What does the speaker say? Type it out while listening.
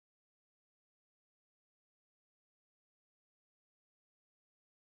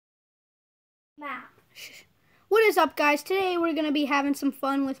Map. What is up, guys? Today we're going to be having some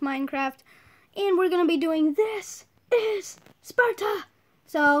fun with Minecraft, and we're going to be doing This is Sparta.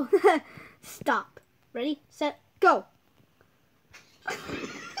 So, stop. Ready, set, go.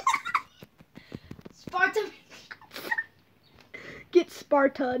 Sparta. Get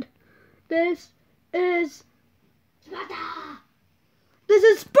Sparta'd. This is Sparta. This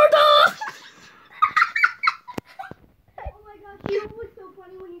is Sparta! Oh my gosh, you know what's so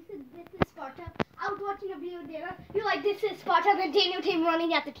funny when you said this is Sparta? I was watching a video there. You're like, this is Sparta, and then Daniel came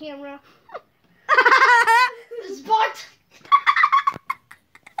running at the camera. Sparta!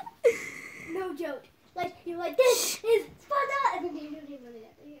 No joke. Like, you're like, this is Sparta, and then Daniel came running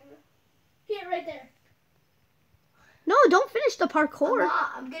at the camera. Here, right there. No, don't finish the parkour.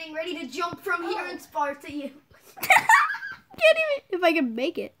 I'm getting ready to jump from here in Sparta. You. Can't even, if I can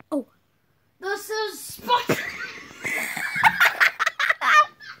make it. Oh. This is Sparta.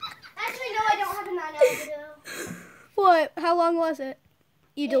 Actually, no, I don't have a 9-hour video. What? How long was it?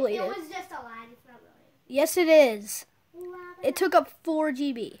 You deleted it. It was just a lie. It's not really. Yes, it is. It took up 4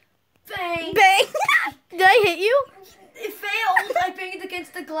 GB. Bang! Bang! Did I hit you? It failed. I banged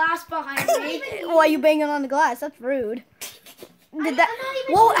against the glass behind me. Why are you banging on the glass? That's rude. Did that?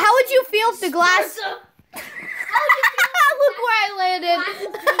 Well, how would you feel if the glass? Look where I landed.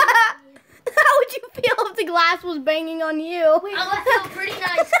 How would you feel if the glass was banging on you? Wait, that would feel pretty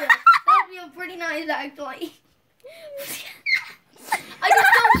nice. That would feel pretty nice, actually. I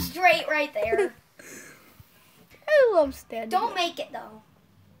just go straight right there. I love standing. Don't make it though.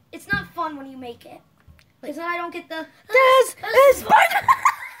 It's not fun when you make it. Because then I don't get the. This is Sparta.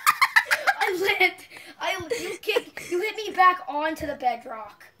 You hit me back onto the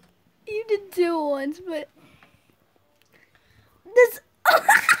bedrock. You did too once, but this.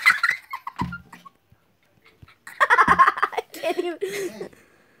 I can't even. Hey,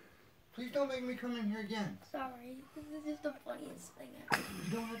 please don't make me come in here again. Sorry, this is just the funniest thing ever.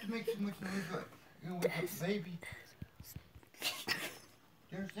 You don't have to make so much noise, but you're gonna wake up the baby.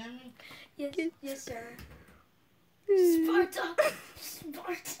 You understand me? Yes, sir. Sparta!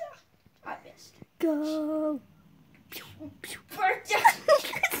 Sparta! I missed. Go. Sparta!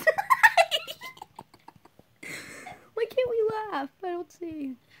 Why can't we laugh? I don't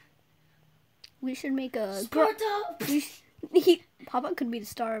see. We should make a. Sparta! Papa could be the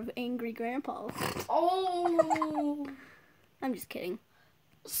star of Angry Grandpa. Oh! I'm just kidding.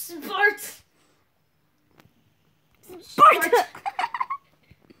 Sparta! Sparta!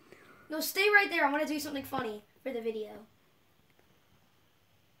 No, stay right there. I want to do something funny for the video.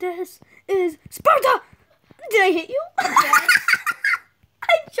 This is Sparta! Did I hit you? Yes.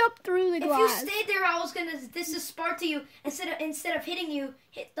 I jumped through the glass. If you stayed there, I was gonna. This is Sparta you. Instead of hitting you,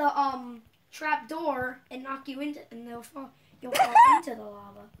 hit the trap door and knock you into, and you'll fall into the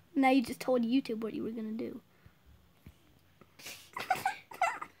lava. Now you just told YouTube what you were gonna do.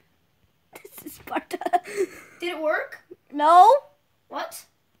 This is Sparta. Did it work? No. What?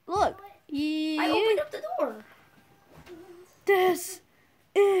 Look. I opened up the door. This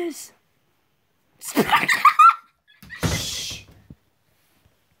is Sparta. Shh.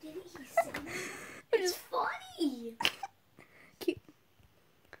 Didn't he say that? It's funny.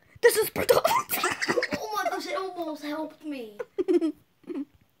 This is Sparta. Oh my gosh, it almost helped me.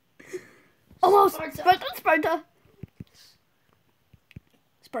 Almost. Sparta. Sparta. Sparta.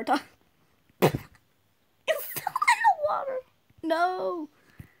 Sparta. It's still in the water. No.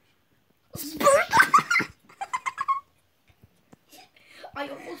 Sparta. I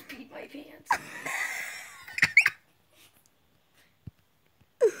almost peed my pants.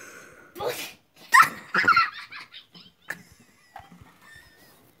 Oops.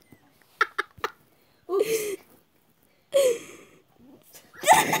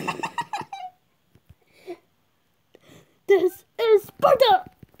 This is Sparta.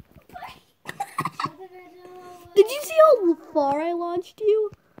 Did you see how far I launched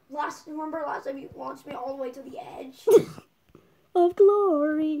you? Remember last time you launched me all the way to the edge? Of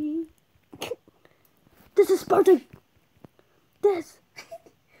glory. This is Sparta. This.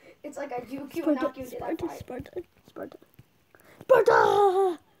 It's like I juke you and knock you into that Sparta, pipe. Sparta, Sparta, Sparta.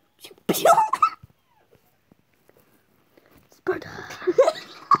 Sparta.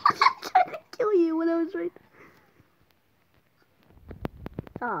 I tried to kill you when I was right there.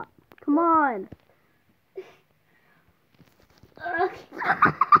 Stop. Come on.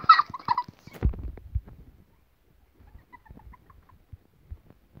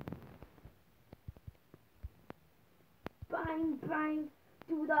 Bang, bang,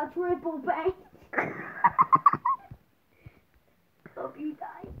 do the triple bang. Hope you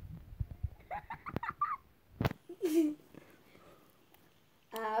die.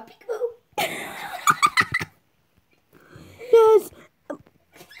 Peekaboo.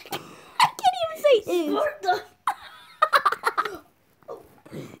 is. Sparta.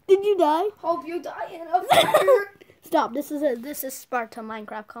 Did you die? Hope you die in a fire. Stop. This is Sparta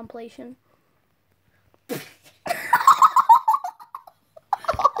Minecraft compilation.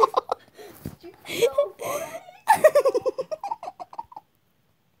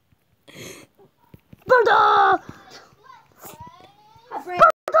 Sparta! Hi, friend.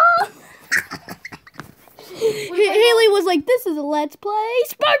 Haley was like, "This is a Let's Play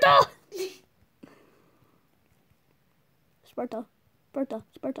Sparta." Sparta, Sparta,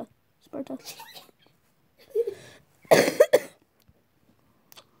 Sparta, Sparta.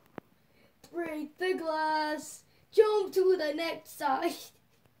 Break the glass. Jump to the next side.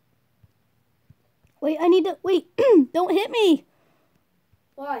 Wait, I need to wait. Don't hit me.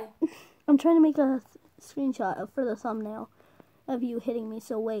 Why? I'm trying to make a screenshot for the thumbnail of you hitting me.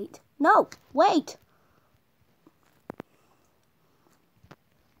 So wait. No, wait.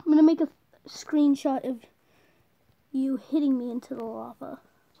 I'm gonna make a screenshot of you hitting me into the lava.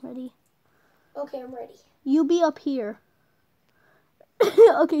 Ready? Okay, I'm ready. You be up here.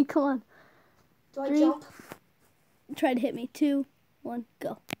 Okay, come on. Do I 3, jump? Try to hit me. 2, 1,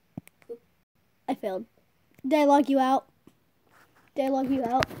 go. I failed. Did I log you out? Did I log you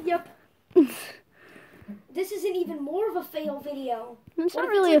out? Yep. This isn't even more of a fail video. It's What not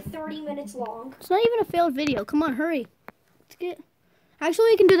if really it's like 30 minutes long? It's not even a failed video. Come on, hurry. Let's get.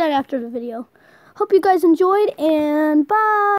 Actually, we can do that after the video. Hope you guys enjoyed, and bye.